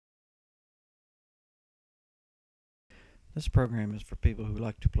This program is for people who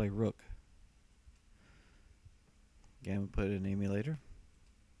like to play Rook. Again, we put in an emulator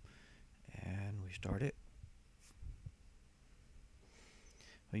and we start it.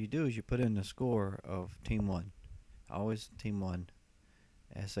 What you do is you put in the score of Team 1. Always Team 1.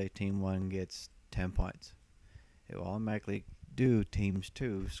 Say Team 1 gets 10 points. It will automatically do Team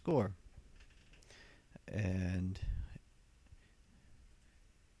 2 score. And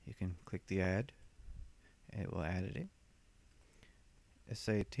you can click the add. And it will add it in.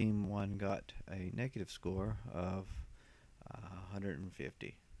 Say Team 1 got a negative score of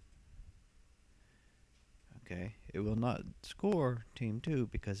 150. Okay, it will not score Team 2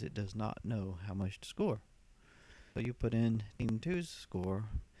 because it does not know how much to score. So you put in Team 2's score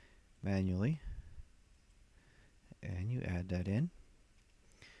manually and you add that in.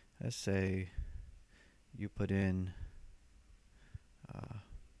 Let's say you put in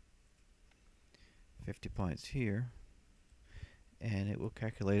 50 points here and it will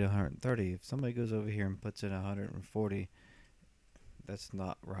calculate 130. If somebody goes over here and puts in 140, that's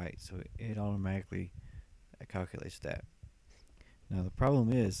not right, so it automatically calculates that. Now the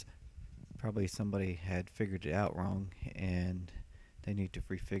problem is probably somebody had figured it out wrong and they need to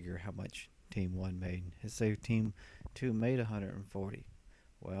refigure how much Team 1 made. Let's say Team 2 made 140.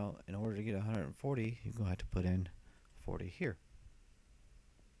 Well, in order to get 140, you're going to have to put in 40 here.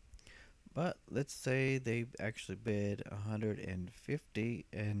 But let's say they actually bid 150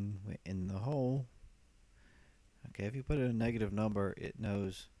 and went in the hole. Okay, if you put in a negative number, it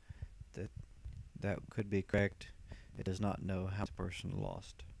knows that that could be correct. It does not know how the person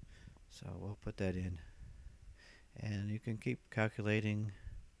lost. So we'll put that in. And you can keep calculating.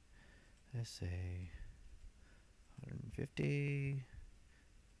 Let's say 150,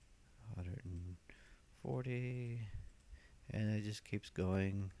 140, and it just keeps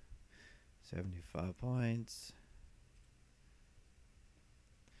going. 75 points.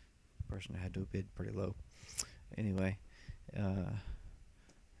 The person had to bid pretty low. Anyway,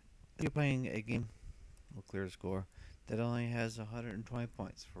 you're playing a game, we'll clear the score, that only has 120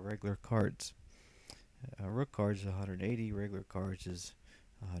 points for regular cards. Rook cards is 180, regular cards is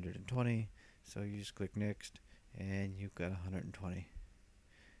 120, so you just click next and you've got 120.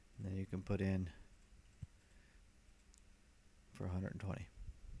 And then you can put in for 120.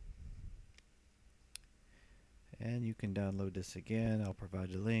 And you can download this again. I'll provide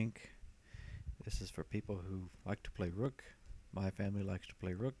the link. This is for people who like to play Rook. My family likes to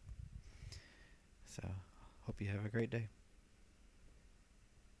play Rook. So, hope you have a great day.